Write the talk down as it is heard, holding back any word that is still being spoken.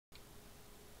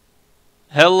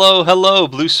Hello, hello,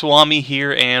 Blue Swami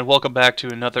here, and welcome back to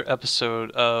another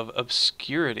episode of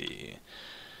Obscurity.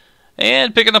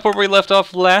 And picking up where we left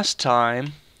off last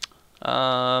time,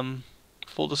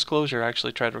 full disclosure, I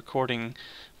actually tried recording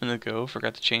a minute ago,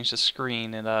 forgot to change the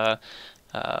screen, and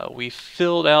we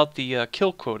filled out the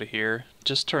kill quota here.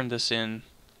 Just turned this in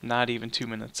not even 2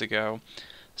 minutes ago,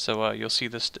 so you'll see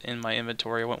this in my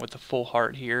inventory. I went with the full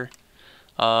heart here.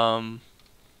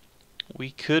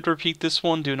 We could repeat this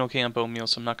one, doing okay on bone meal,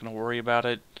 so I'm not going to worry about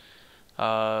it.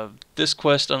 This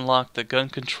quest unlocked the gun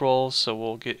control, so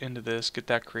we'll get into this, get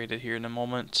that created here in a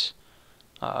moment.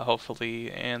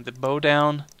 Hopefully, and the bow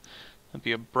down. It'll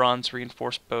be a bronze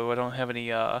reinforced bow. I don't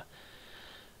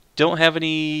have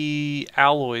any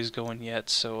alloys going yet,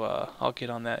 so I'll get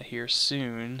on that here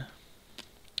soon.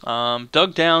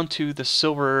 Dug down to the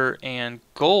silver and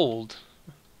gold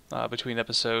between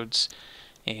episodes,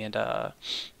 and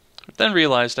then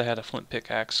realized I had a flint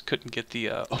pickaxe, couldn't get the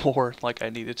ore like I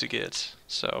needed to get.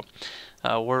 So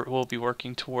we'll be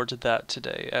working towards that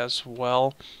today as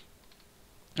well.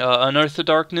 Unearthed the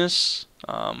darkness,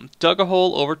 dug a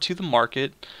hole over to the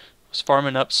market, was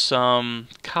farming up some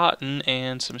cotton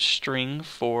and some string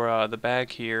for the bag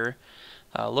here.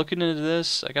 Looking into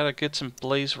this, I gotta get some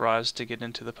blaze rods to get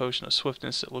into the potion of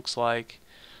swiftness, it looks like.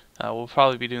 We'll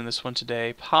probably be doing this one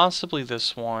today, possibly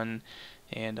this one,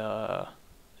 and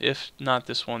if not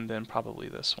this one, then probably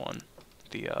this one,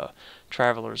 the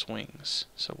Traveler's Wings.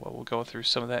 So we'll go through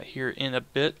some of that here in a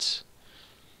bit.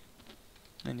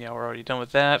 And yeah, we're already done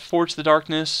with that. Forge the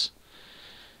Darkness.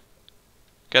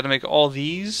 Got to make all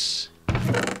these.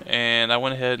 And I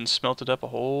went ahead and smelted up a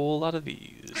whole lot of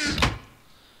these.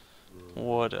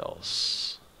 What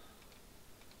else?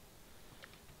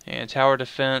 And Tower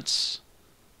Defense.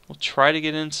 We'll try to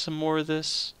get in some more of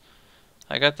this.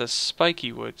 I got the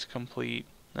spiky woods complete.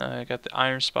 I got the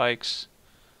iron spikes,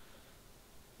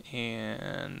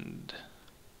 and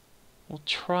we'll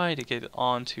try to get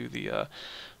onto the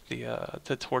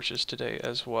torches today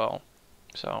as well.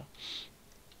 So,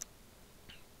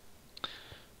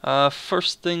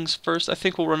 first things first, I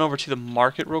think we'll run over to the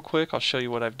market real quick. I'll show you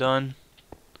what I've done.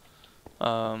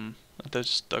 I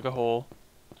just dug a hole.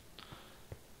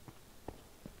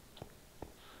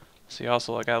 See,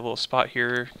 also I got a little spot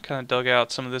here, kind of dug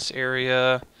out some of this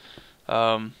area.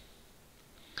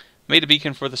 Made a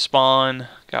beacon for the spawn,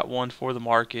 got one for the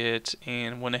market,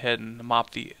 and went ahead and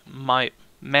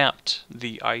mapped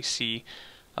the icy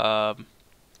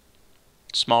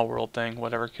small world thing,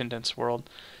 whatever, condensed world,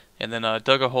 and then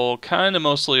dug a hole kind of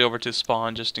mostly over to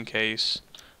spawn just in case.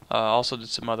 Also did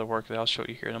some other work that I'll show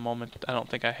you here in a moment. I don't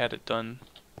think I had it done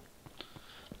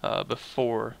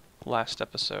before last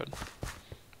episode.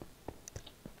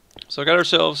 So I got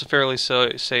ourselves a fairly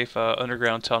safe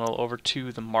underground tunnel over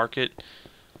to the market.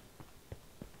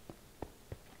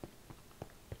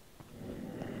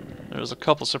 There was a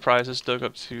couple surprises dug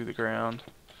up to the ground,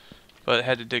 but I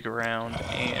had to dig around,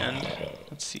 and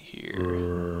let's see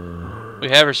here. We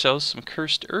have ourselves some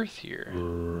cursed earth here.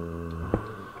 And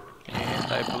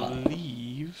I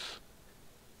believe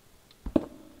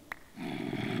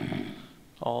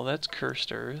all that's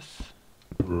cursed earth.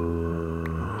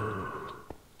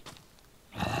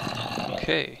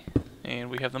 Okay, and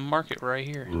we have the market right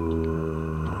here.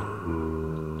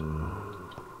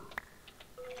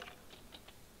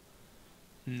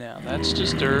 Now that's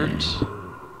just dirt.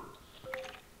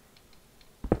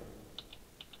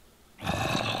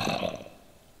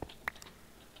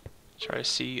 Try to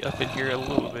see up in here a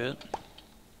little bit.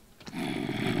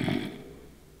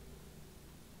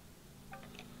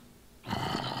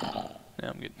 Now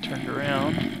I'm getting turned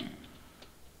around.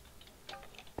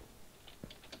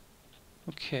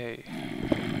 Okay.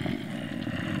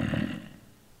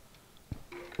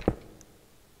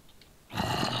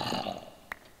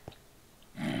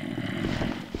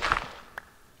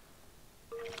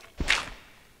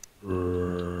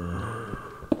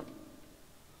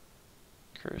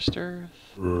 Cursed earth.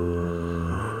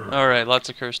 Alright, lots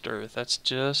of cursed earth. That's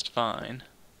just fine.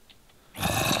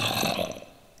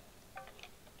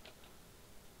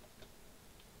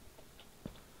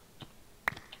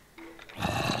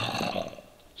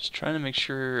 Just trying to make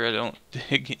sure I don't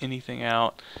dig anything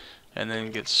out and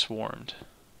then get swarmed.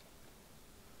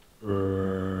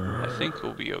 I think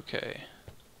we'll be okay.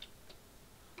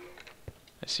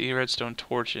 I see a redstone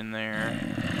torch in there,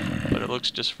 but it looks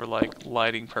just for like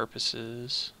lighting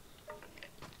purposes.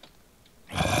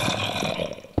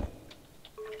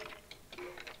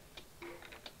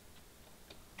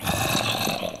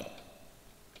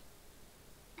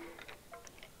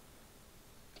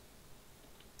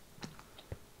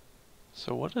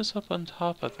 So what is up on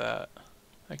top of that?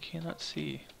 I cannot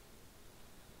see.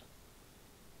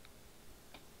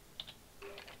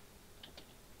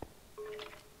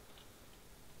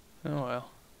 Oh well.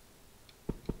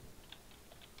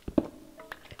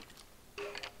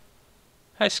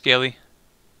 Hi, Scaly.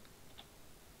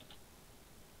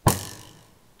 It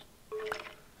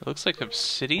looks like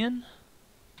obsidian,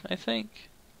 I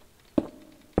think.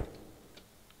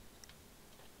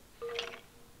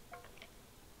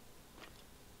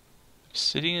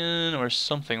 Obsidian or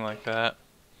something like that.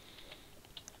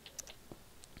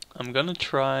 I'm gonna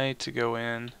try to go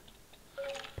in.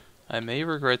 I may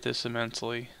regret this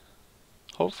immensely.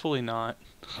 Hopefully not.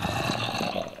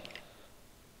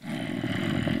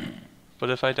 But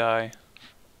if I die...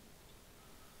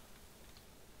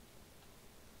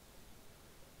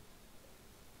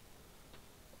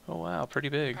 Oh wow, pretty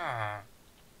big.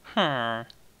 Huh.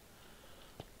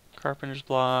 Carpenter's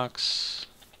blocks.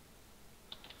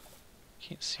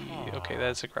 Can't see. Okay,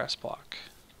 that's a grass block.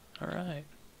 Alright.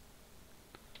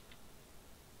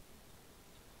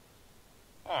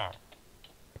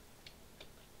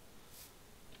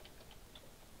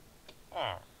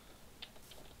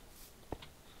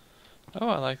 Oh,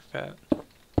 I like that.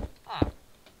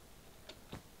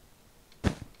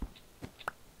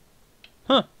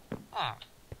 Huh.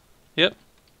 Yep.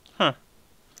 Huh.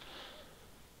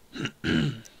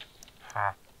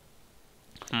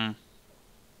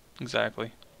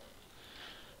 Exactly.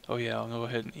 Oh yeah, I'll go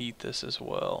ahead and eat this as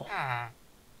well.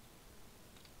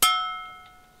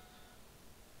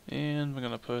 And we're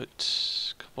gonna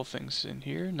put a couple things in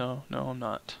here. No, I'm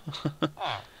not.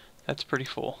 That's pretty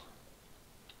full.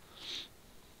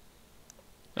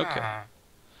 Okay.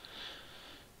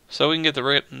 So we can get the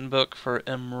written book for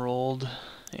Emerald,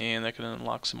 and that can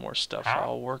unlock some more stuff.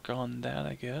 I'll work on that,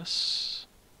 I guess,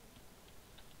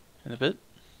 in a bit.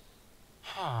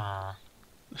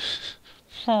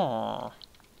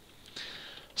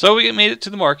 So we made it to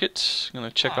the market. I'm gonna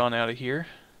check on out of here.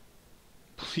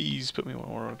 Please put me where I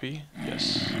want to be.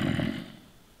 Yes.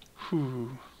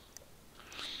 Whew.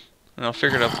 And I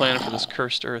figured out a plan for this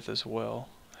cursed earth as well.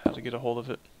 How to get a hold of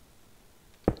it.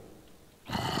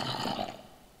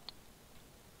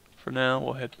 For now,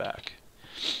 we'll head back.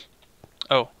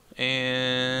 Oh,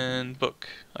 and book.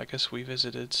 I guess we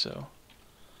visited, so.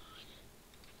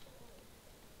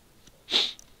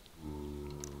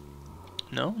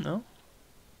 No.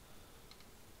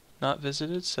 Not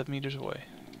visited, 7 meters away.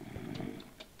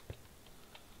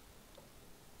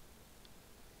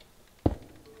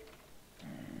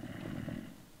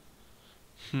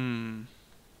 Hmm.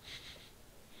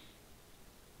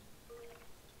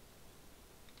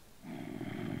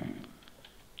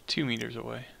 Two meters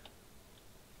away.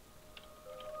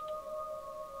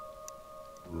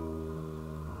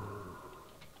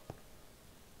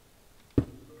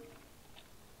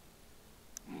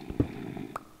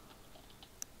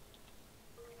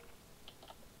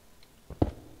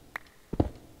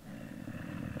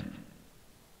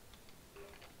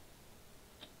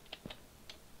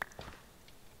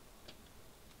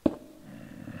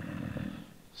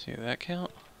 See that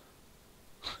count?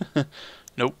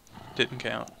 Nope, didn't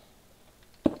count.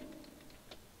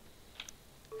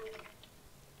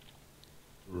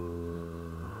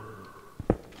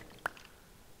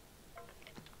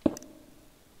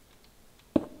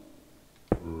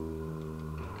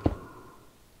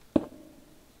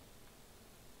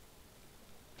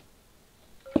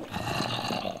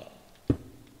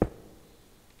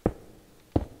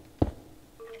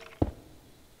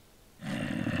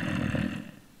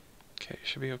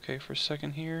 Should be okay for a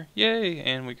second here. Yay!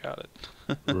 And we got it.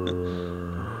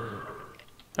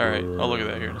 Alright, I'll look at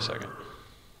that here in a second.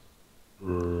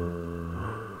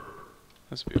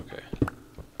 This will be okay.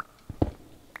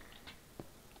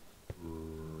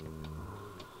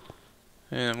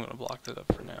 And I'm going to block that up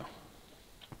for now.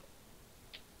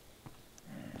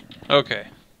 Okay.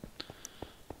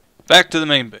 Back to the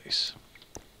main base.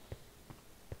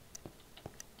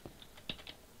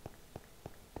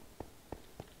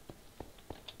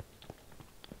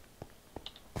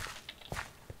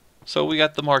 So we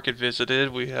got the market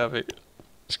visited. We have a...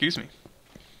 Excuse me.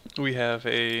 We have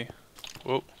a...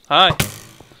 Whoa. Hi!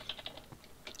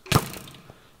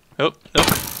 Oh, nope.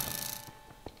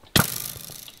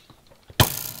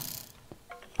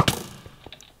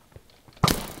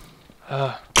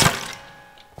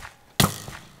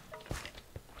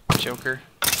 Joker.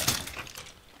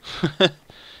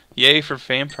 Yay for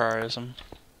vampirism.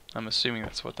 I'm assuming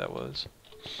that's what that was.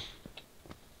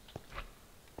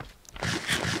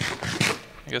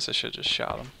 I guess I should have just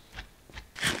shot him.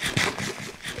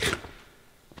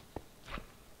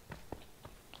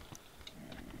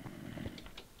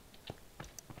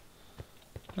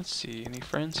 Let's see, any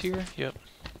friends here? Yep.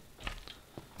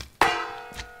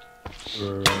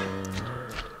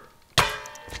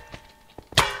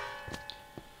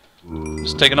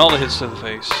 Just taking all the hits to the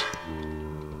face.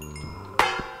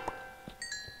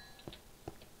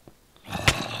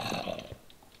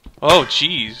 Oh,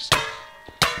 jeez.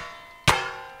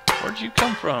 Where'd you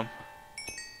come from?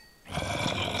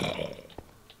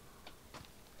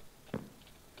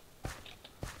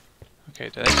 Okay,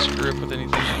 did I screw up with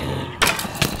anything?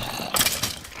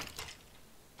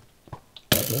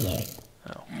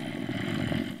 Oh.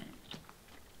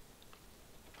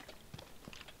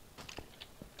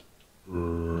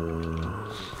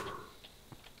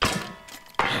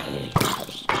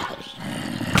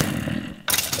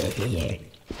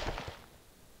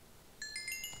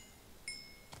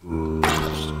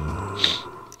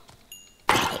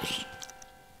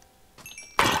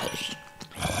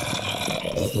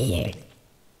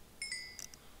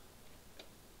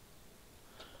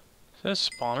 Is that a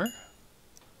spawner?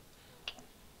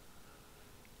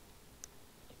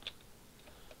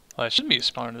 Well, it shouldn't be a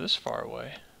spawner this far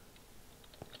away.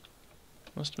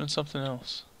 Must have been something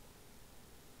else.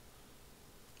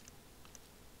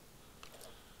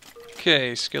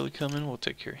 Okay, Skelly coming. We'll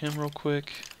take care of him real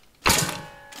quick.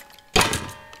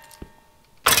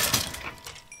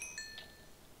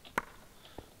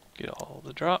 Get all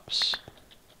the drops.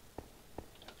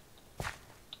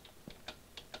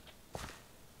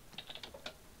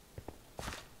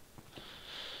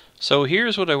 So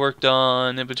here's what I worked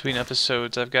on in between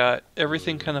episodes. I've got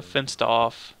everything kind of fenced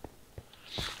off.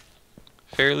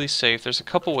 Fairly safe. There's a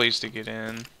couple ways to get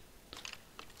in.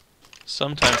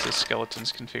 Sometimes the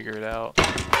skeletons can figure it out.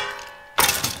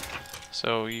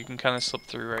 So you can kind of slip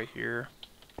through right here.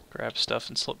 Grab stuff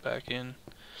and slip back in.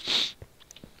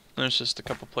 There's just a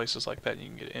couple places like that you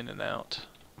can get in and out.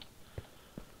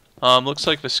 Looks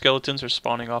like the skeletons are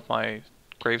spawning off my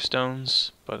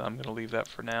gravestones, but I'm going to leave that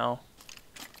for now.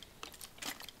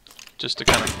 Just to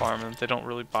kind of farm them. They don't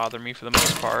really bother me for the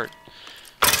most part.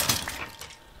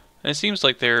 And it seems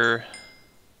like they're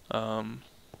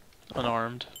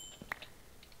unarmed.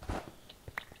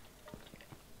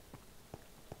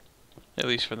 At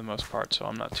least for the most part, so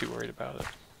I'm not too worried about it.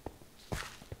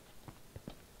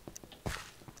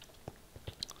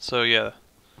 So yeah,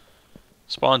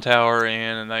 spawn tower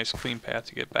and a nice clean path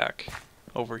to get back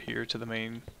over here to the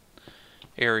main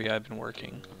area I've been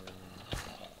working.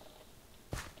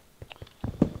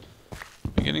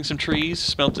 Getting some trees,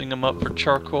 smelting them up for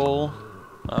charcoal.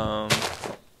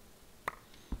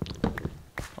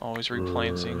 Always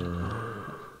replanting.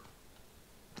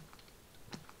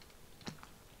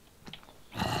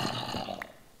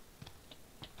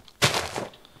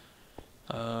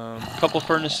 Couple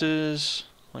furnaces.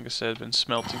 Like I said, been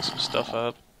smelting some stuff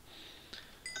up.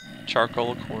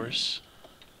 Charcoal, of course.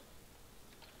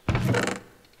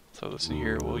 Throw this in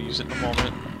here. We'll use it in a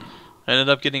moment. I ended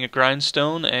up getting a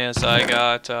grindstone as I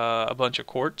got a bunch of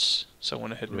quartz, so I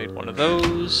went ahead and made one of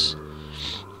those.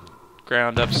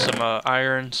 Ground up some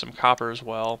iron, some copper as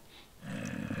well.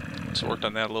 So worked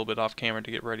on that a little bit off camera to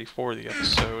get ready for the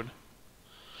episode.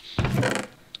 I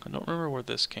don't remember where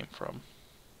this came from.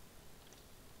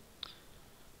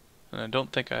 And I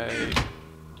don't think I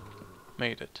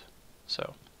made it.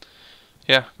 So,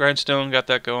 yeah, grindstone, got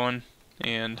that going.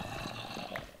 And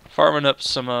farming up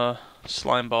some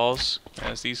slime balls,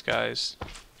 as these guys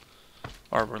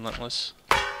are relentless.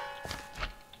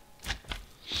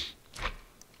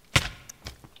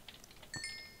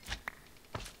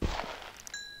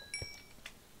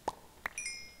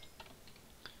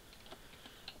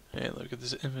 Hey, look at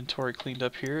this inventory cleaned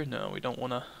up here. No, we don't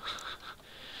want to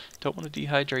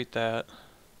dehydrate that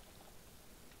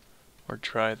or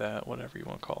dry that, whatever you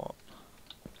want to call it.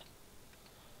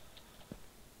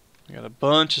 We got a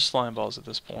bunch of slime balls at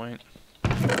this point.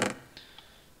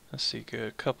 Let's see, good.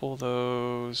 A couple of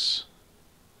those.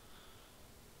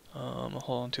 I'll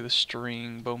hold on to the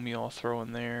string. Bone meal I'll throw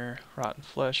in there. Rotten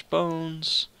flesh,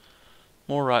 bones.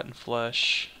 More rotten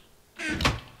flesh.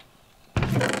 Get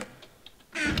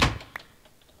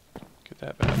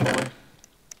that bad boy.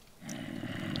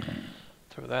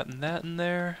 Throw that and that in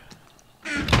there.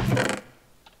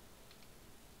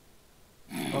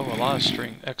 Oh, a lot of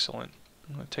string. Excellent.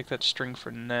 I'm going to take that string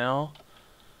for now.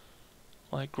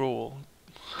 Light wool.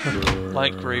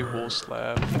 Light gray wool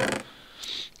slab.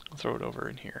 I'll throw it over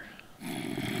in here. A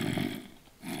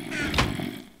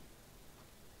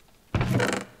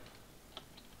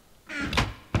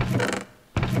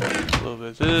little bit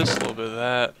of this, a little bit of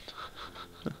that.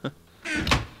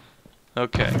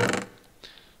 Okay.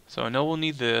 So I know we'll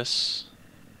need this.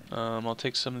 I'll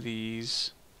take some of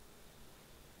these.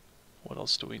 What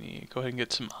else do we need? Go ahead and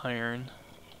get some iron.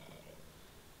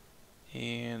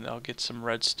 And I'll get some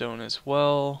redstone as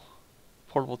well.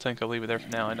 Portable tank, I'll leave it there for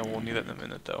now. I know we'll need that in a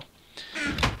minute though.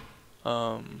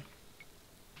 And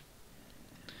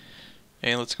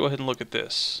let's go ahead and look at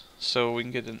this. So we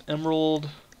can get an emerald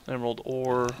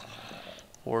ore,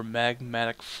 or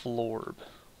magmatic florb.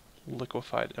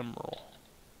 Liquefied emerald.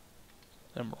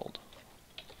 I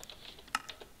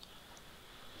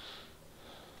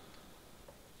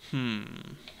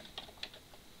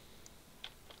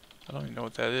don't even know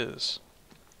what that is.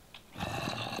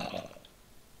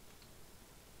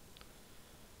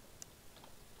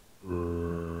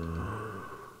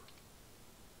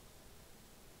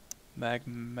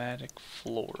 Magmatic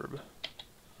florb.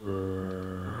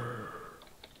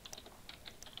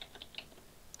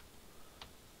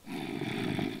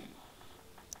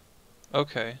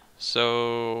 Okay,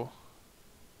 so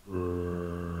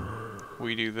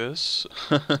we do this.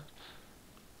 Let's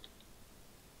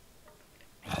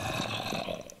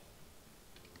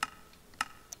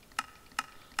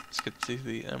get to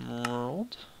the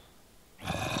emerald.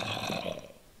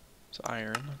 It's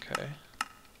iron, okay.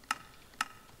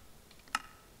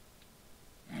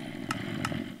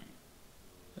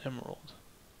 Emerald.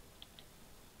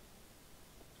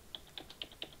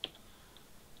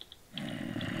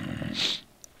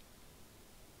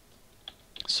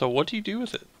 So what do you do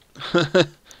with it?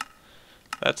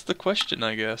 That's the question,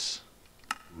 I guess.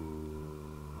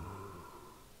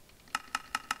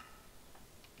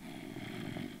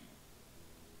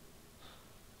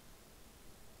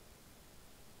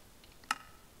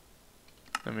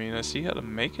 I mean, I see how to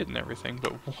make it and everything,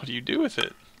 but what do you do with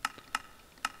it?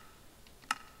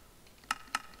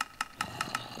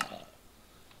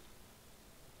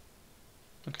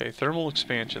 Okay, thermal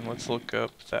expansion, let's look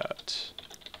up that.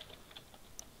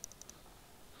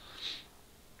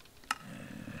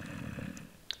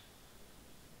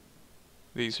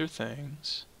 These are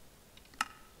things.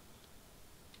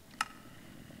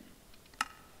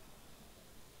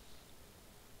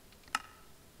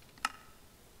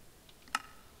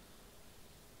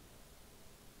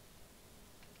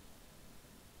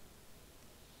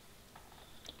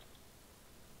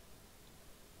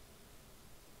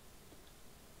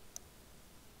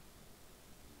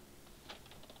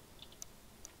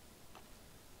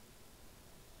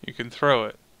 You can throw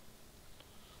it.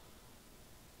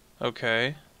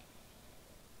 Okay.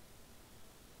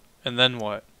 And then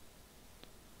what?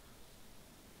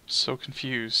 So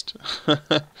confused.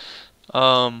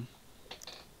 I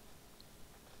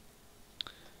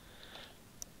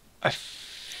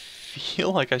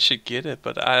feel like I should get it,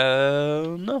 but I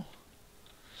don't know.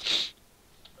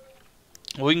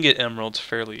 We can get emeralds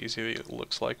fairly easily, it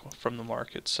looks like, from the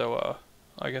market, so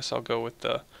I guess I'll go with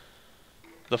the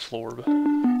florb.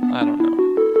 I don't know.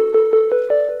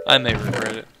 I may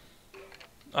regret it.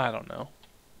 I don't know.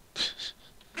 It's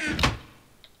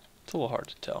a little hard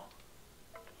to tell.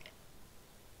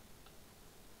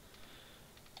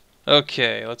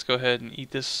 Okay, let's go ahead and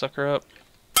eat this sucker up.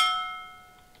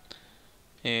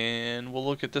 And we'll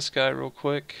look at this guy real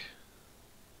quick.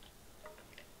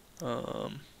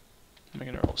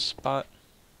 Making our little spot.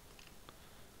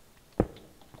 Kinda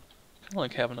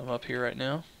like having them up here right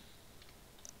now.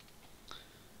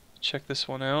 Check this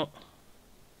one out.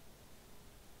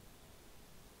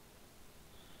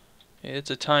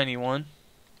 It's a tiny one.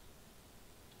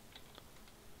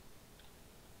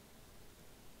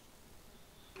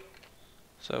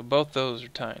 So both those are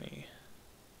tiny.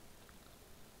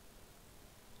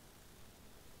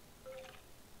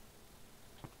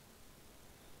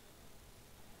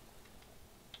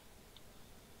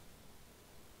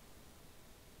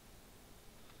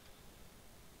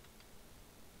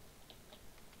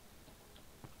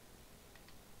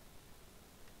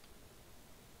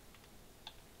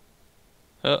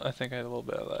 Oh, I think I had a little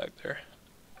bit of lag there.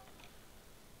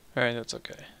 Alright, that's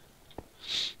okay.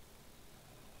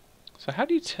 So how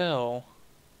do you tell?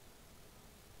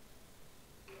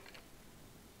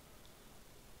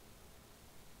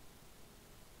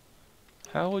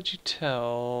 How would you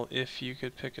tell if you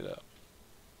could pick it up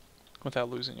without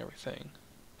losing everything?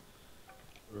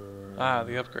 Ah,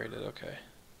 the upgraded, okay.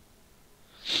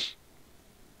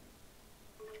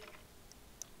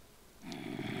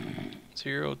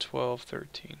 Zero, 12,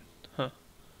 13. Huh.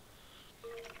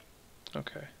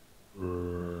 Okay.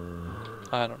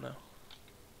 I don't know.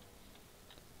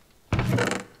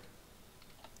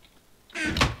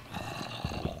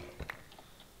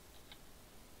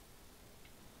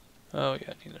 Oh yeah,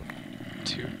 I need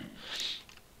to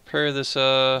prepare this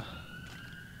little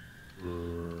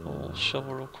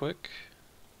shovel real quick.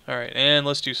 Alright, and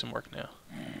let's do some work now.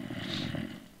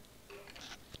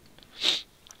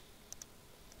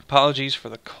 Apologies for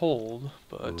the cold,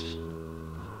 but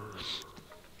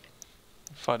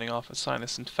fighting off a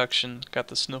sinus infection, got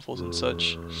the sniffles and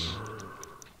such.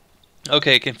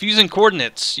 Okay, confusing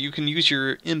coordinates. You can use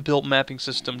your inbuilt mapping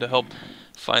system to help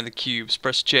find the cubes.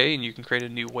 Press J and you can create a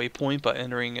new waypoint by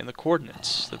entering in the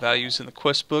coordinates. The values in the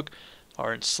quest book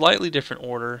are in slightly different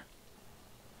order.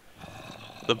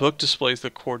 The book displays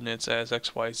the coordinates as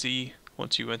XYZ.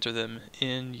 Once you enter them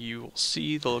in, you will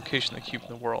see the location of the cube in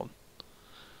the world.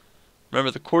 Remember,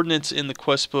 the coordinates in the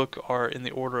quest book are in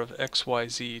the order of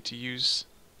XYZ.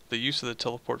 The use of the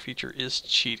teleport feature is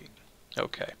cheating.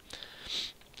 Okay.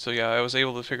 So yeah, I was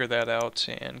able to figure that out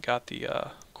and got the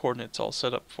coordinates all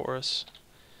set up for us.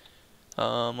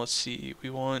 Let's see,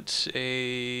 we want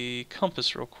a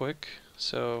compass real quick.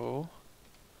 So,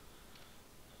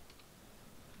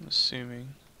 I'm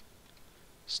assuming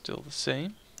still the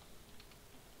same.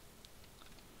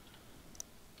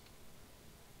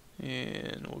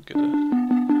 And we'll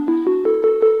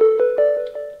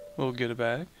get a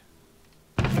bag.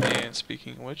 And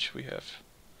speaking of which,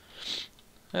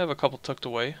 I have a couple tucked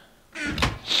away.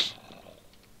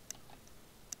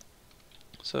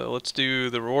 So let's do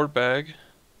the reward bag.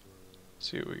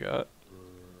 See what we got.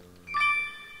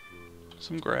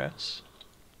 Some grass.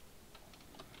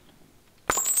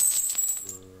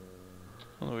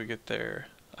 What do we get there?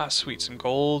 Ah, sweet. Some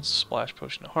gold, splash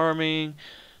potion of harming,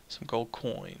 some gold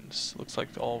coins. Looks like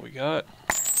all we got.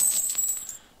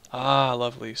 Ah,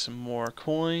 lovely. Some more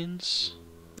coins.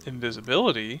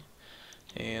 Invisibility.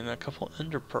 And a couple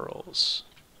ender pearls.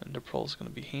 Ender pearls going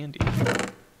to be handy.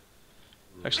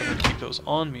 Actually, I'm going to keep those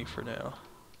on me for now.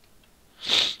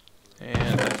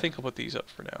 And I think I'll put these up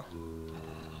for now.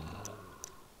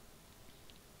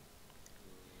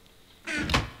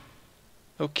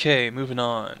 Okay, moving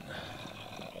on.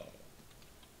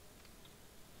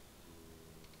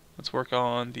 Let's work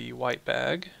on the white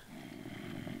bag.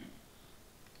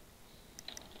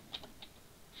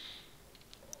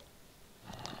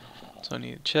 So I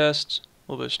need a chest,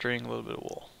 a little bit of string, a little bit of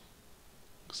wool.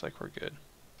 Looks like we're good.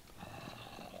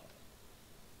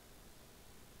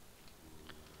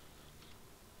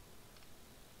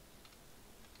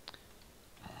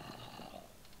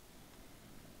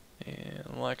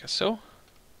 And like so.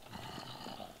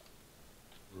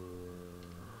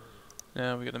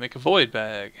 Now we gotta make a void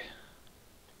bag.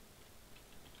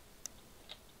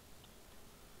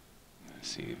 Let's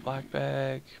see, black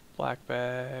bag,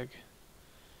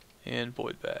 and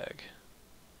void bag.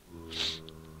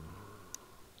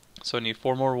 So I need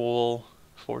 4 more wool,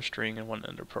 4 string, and 1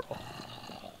 ender pearl.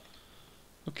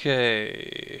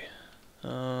 Okay.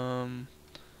 1,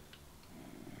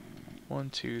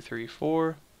 2, 3,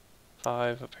 4,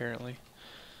 5 apparently.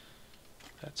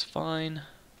 That's fine.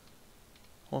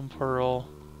 1 pearl.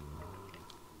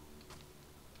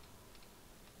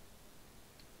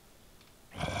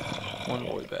 One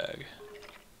void bag.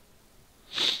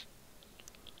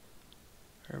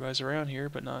 Everybody's around here,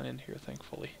 but not in here,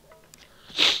 thankfully.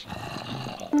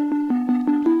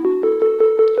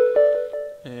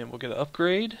 And we'll get an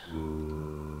upgrade.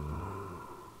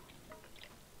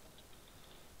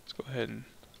 Let's go ahead and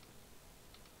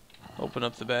open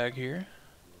up the bag here.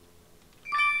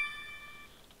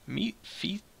 Meat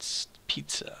Feast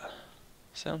Pizza.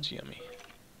 Sounds yummy.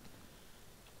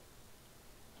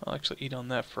 I'll actually eat on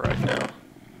that for right now.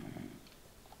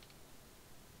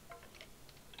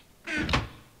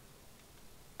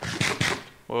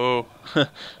 Whoa. I'm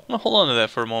gonna hold on to that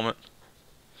for a moment.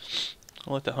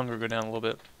 I'll let the hunger go down a little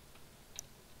bit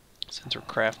since we're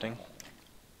crafting.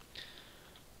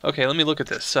 Okay, let me look at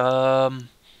this.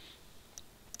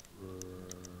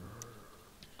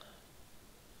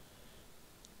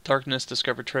 Darkness,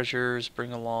 discover treasures,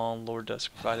 bring along Lord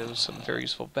Dusk provided with some very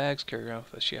useful bags. Carry around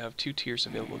with us. You have 2 tiers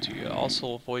available to you.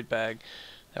 Also a void bag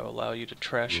that will allow you to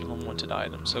trash unwanted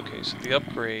items. Okay, so the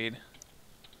upgrade,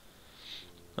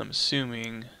 I'm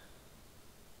assuming,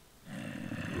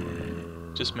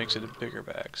 just makes it a bigger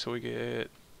bag. So we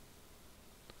get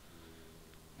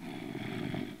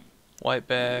white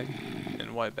bag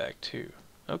and white bag 2.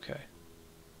 Okay.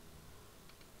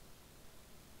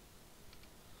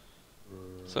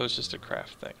 So it's just a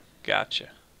craft thing.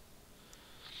 Gotcha.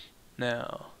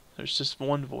 Now, there's just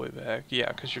 1 void bag.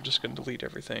 Yeah, because you're just going to delete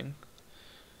everything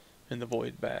in the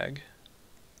void bag.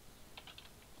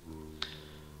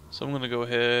 So I'm going to go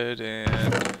ahead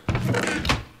and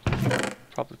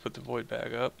probably put the void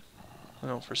bag up. I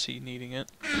don't foresee needing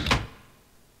it.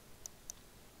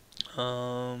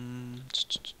 Yeah,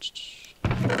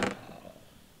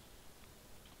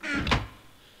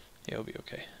 it'll be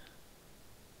okay.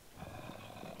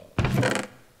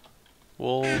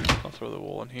 Wool, I'll throw the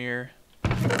wool in here.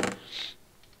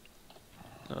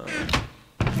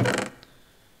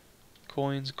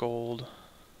 Coins, gold.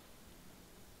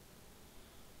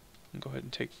 Go ahead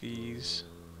and take these.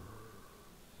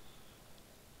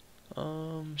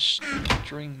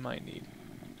 String might need.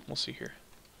 We'll see here.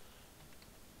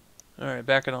 Alright,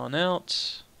 back it on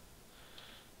out.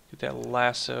 Get that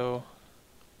lasso.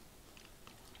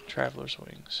 Traveler's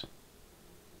wings.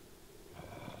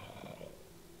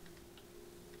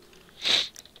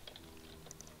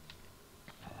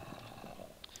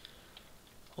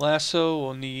 Lasso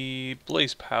will need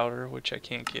blaze powder, which I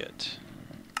can't get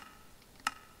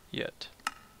yet.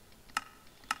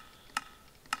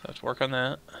 So I have to work on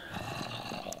that.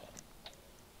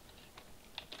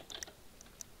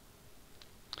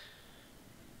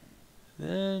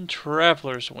 Then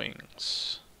traveler's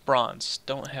wings. Bronze.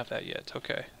 Don't have that yet.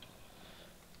 Okay.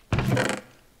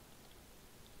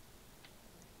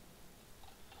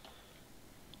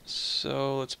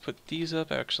 So let's put these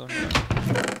up. Actually,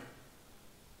 I'm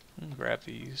gonna grab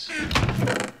these.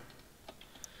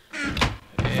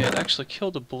 And I actually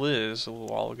killed a blizz a little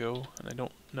while ago, and I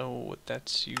don't know what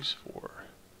that's used for.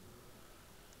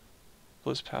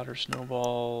 Blizz powder,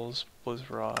 snowballs,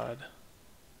 blizz rod,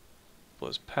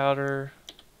 blizz powder,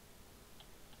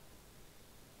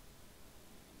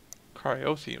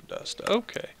 cryothium dust.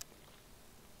 Okay.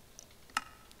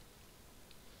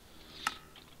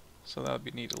 So that would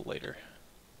be needed later.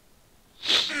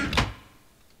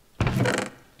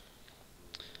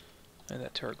 Add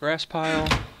that to our grass pile.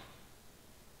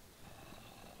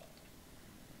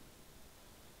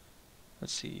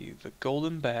 Let's see, the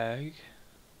golden bag.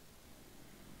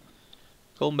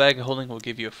 Golden bag holding will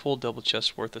give you a full double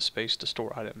chest worth of space to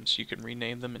store items. You can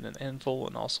rename them in an anvil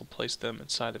and also place them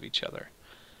inside of each other.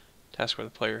 Task where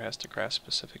the player has to craft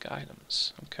specific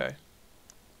items. Okay.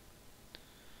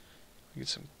 Get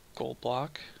some gold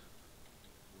block.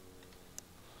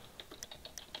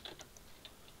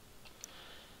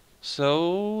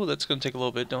 So that's going to take a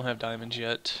little bit. Don't have diamonds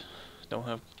yet. Don't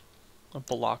have a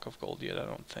block of gold yet, I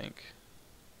don't think.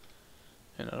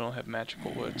 And I don't have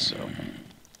magical wood, so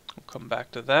we'll come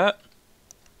back to that.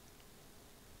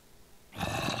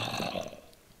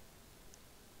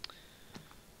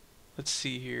 Let's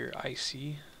see here.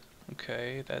 Icy.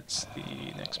 Okay, that's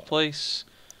the next place.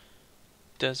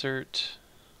 Desert.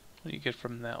 What do you get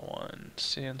from that one?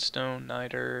 Sandstone,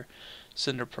 niter,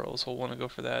 cinder pearls. We'll want to go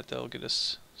for that. That'll get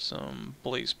us some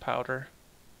blaze powder.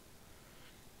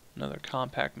 Another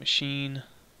compact machine.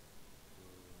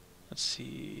 Let's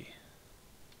see.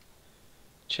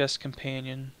 Chest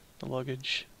companion, the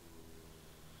luggage.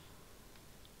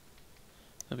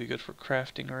 That'll be good for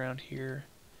crafting around here.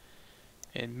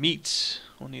 And meats.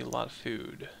 We'll need a lot of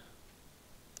food.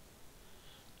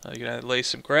 You can either lay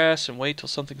some grass and wait till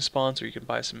something spawns, or you can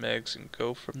buy some eggs and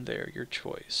go from there, your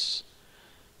choice.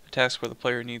 A task where the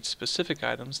player needs specific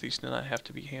items. These do not have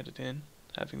to be handed in.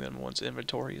 Having them in one's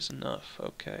inventory is enough.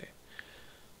 Okay.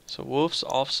 So wolves,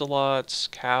 ocelots,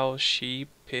 cows, sheep,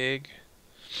 pig.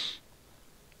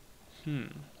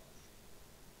 Man,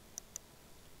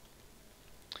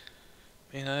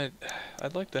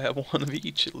 I'd like to have one of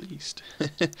each at least.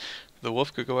 The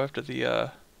wolf could go after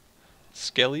the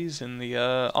skellies, and the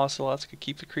ocelots could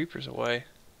keep the creepers away.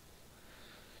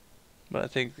 But I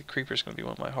think the creeper's going to be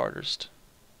one of my hardest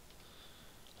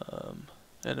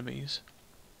enemies,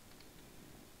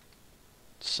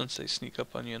 since they sneak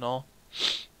up on you and all.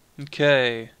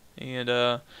 Okay, and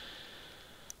let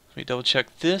me double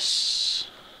check this.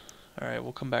 Alright,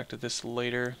 we'll come back to this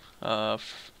later.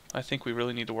 I think we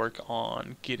really need to work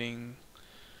on getting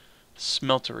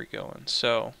smeltery going.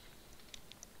 So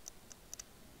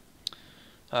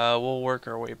we'll work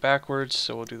our way backwards.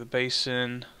 So we'll do the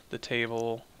basin, the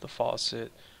table, the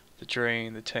faucet, the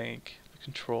drain, the tank, the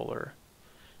controller,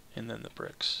 and then the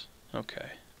bricks.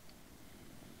 Okay.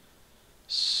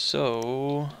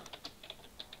 So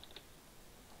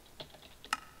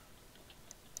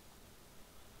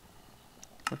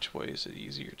which way is it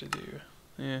easier to do?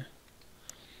 Yeah.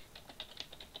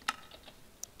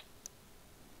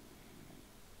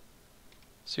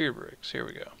 Sear bricks, here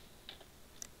we go.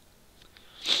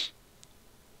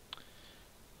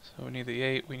 So we need the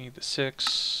 8, we need the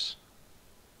 6,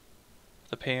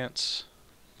 the pants,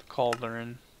 the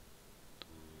cauldron.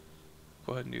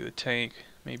 Go ahead and do the tank,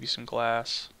 maybe some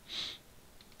glass.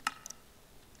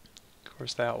 Of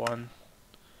course that one.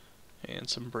 And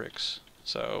some bricks.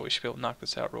 So we should be able to knock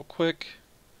this out real quick.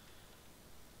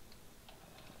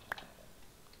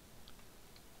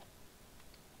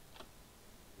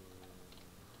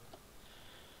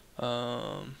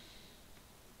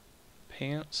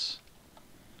 Pants.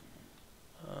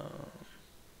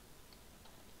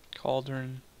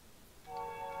 Cauldron.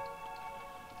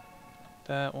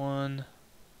 That one.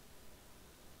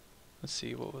 Let's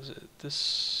see, what was it?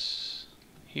 This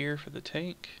here for the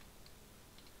tank.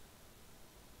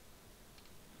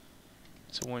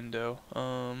 It's a window.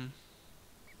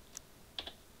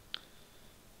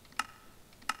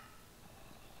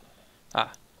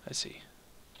 Ah, I see.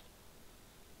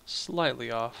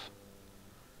 Slightly off.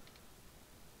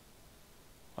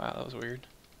 Wow, that was weird.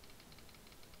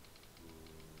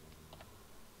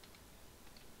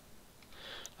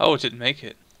 Oh, it didn't make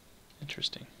it.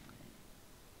 Interesting.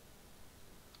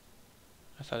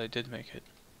 I thought I did make it.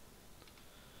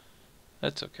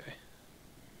 That's okay.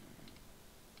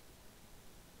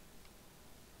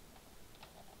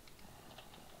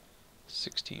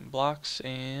 $16 blocks,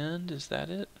 and is that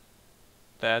it?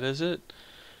 That is it.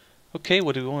 Okay,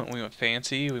 what do we want? We want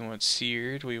fancy, we want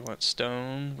seared, we want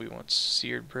stone, we want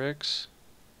seared bricks.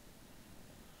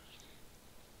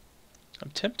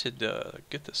 I'm tempted to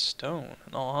get the stone,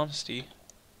 in all honesty.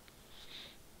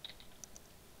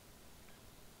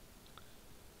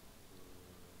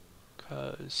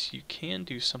 Because you can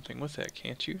do something with that,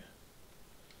 can't you?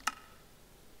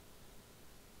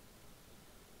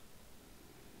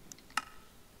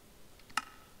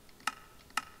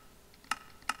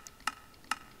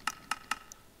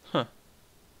 Huh.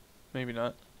 Maybe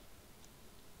not.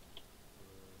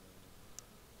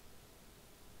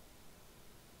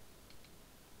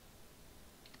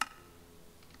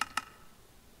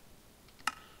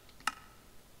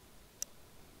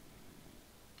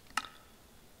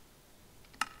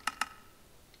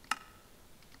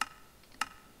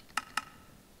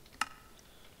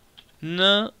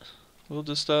 No, we'll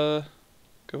just go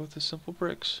with the simple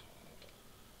bricks.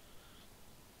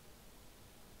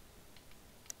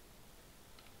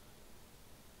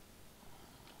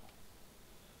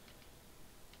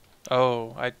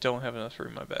 Oh, I don't have enough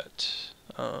room, I bet.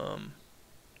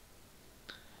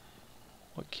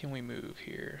 What can we move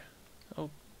here?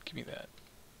 Oh, give me that.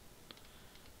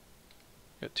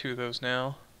 Got 2 of those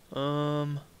now.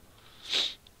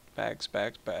 Bags,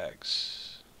 bags,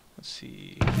 bags. Let's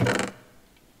see.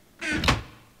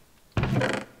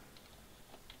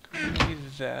 Maybe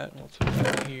that. We'll throw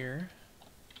that here.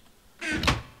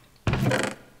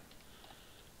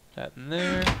 That in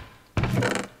there.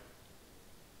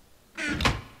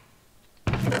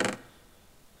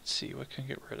 Let's see, what can I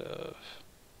get rid of?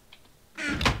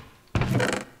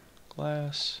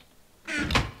 Glass.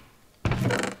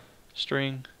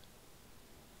 String.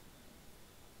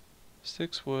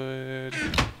 Sticks, wood.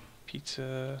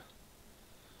 Pizza.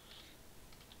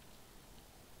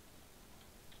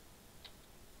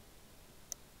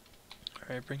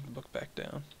 Alright, bring the book back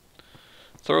down.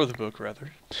 Throw the book,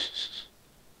 rather.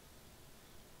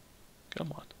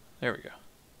 Come on. There we go.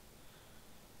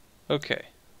 Okay.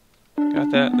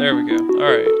 Got that? There we go.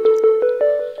 Alright.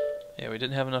 Yeah, we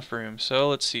didn't have enough room, so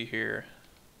let's see here.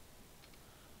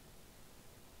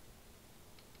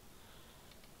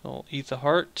 We'll eat the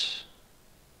heart.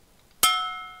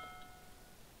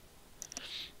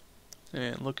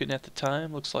 And looking at the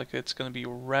time, looks like it's going to be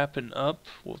wrapping up.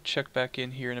 We'll check back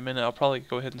in here in a minute. I'll probably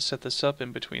go ahead and set this up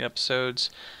in between episodes.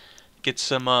 Get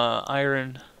some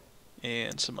iron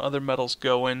and some other metals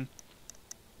going.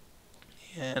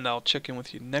 And I'll check in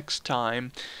with you next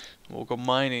time. We'll go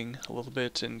mining a little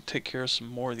bit and take care of some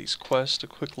more of these quests. A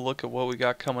quick look at what we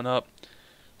got coming up.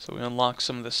 So we unlock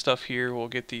some of the stuff here. We'll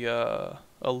get the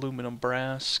aluminum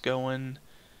brass going.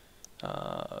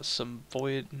 Some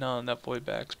void, no, not void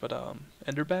bags, but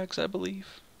ender bags, I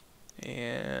believe.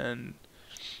 And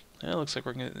yeah, it looks like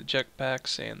we're getting the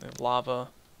jetpacks and the lava.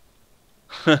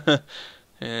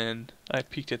 And I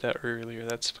peeked at that earlier.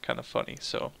 That's kind of funny.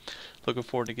 So looking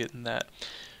forward to getting that.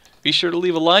 Be sure to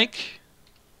leave a like,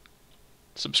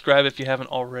 subscribe if you haven't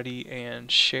already,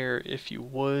 and share if you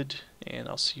would. And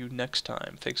I'll see you next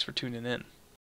time. Thanks for tuning in.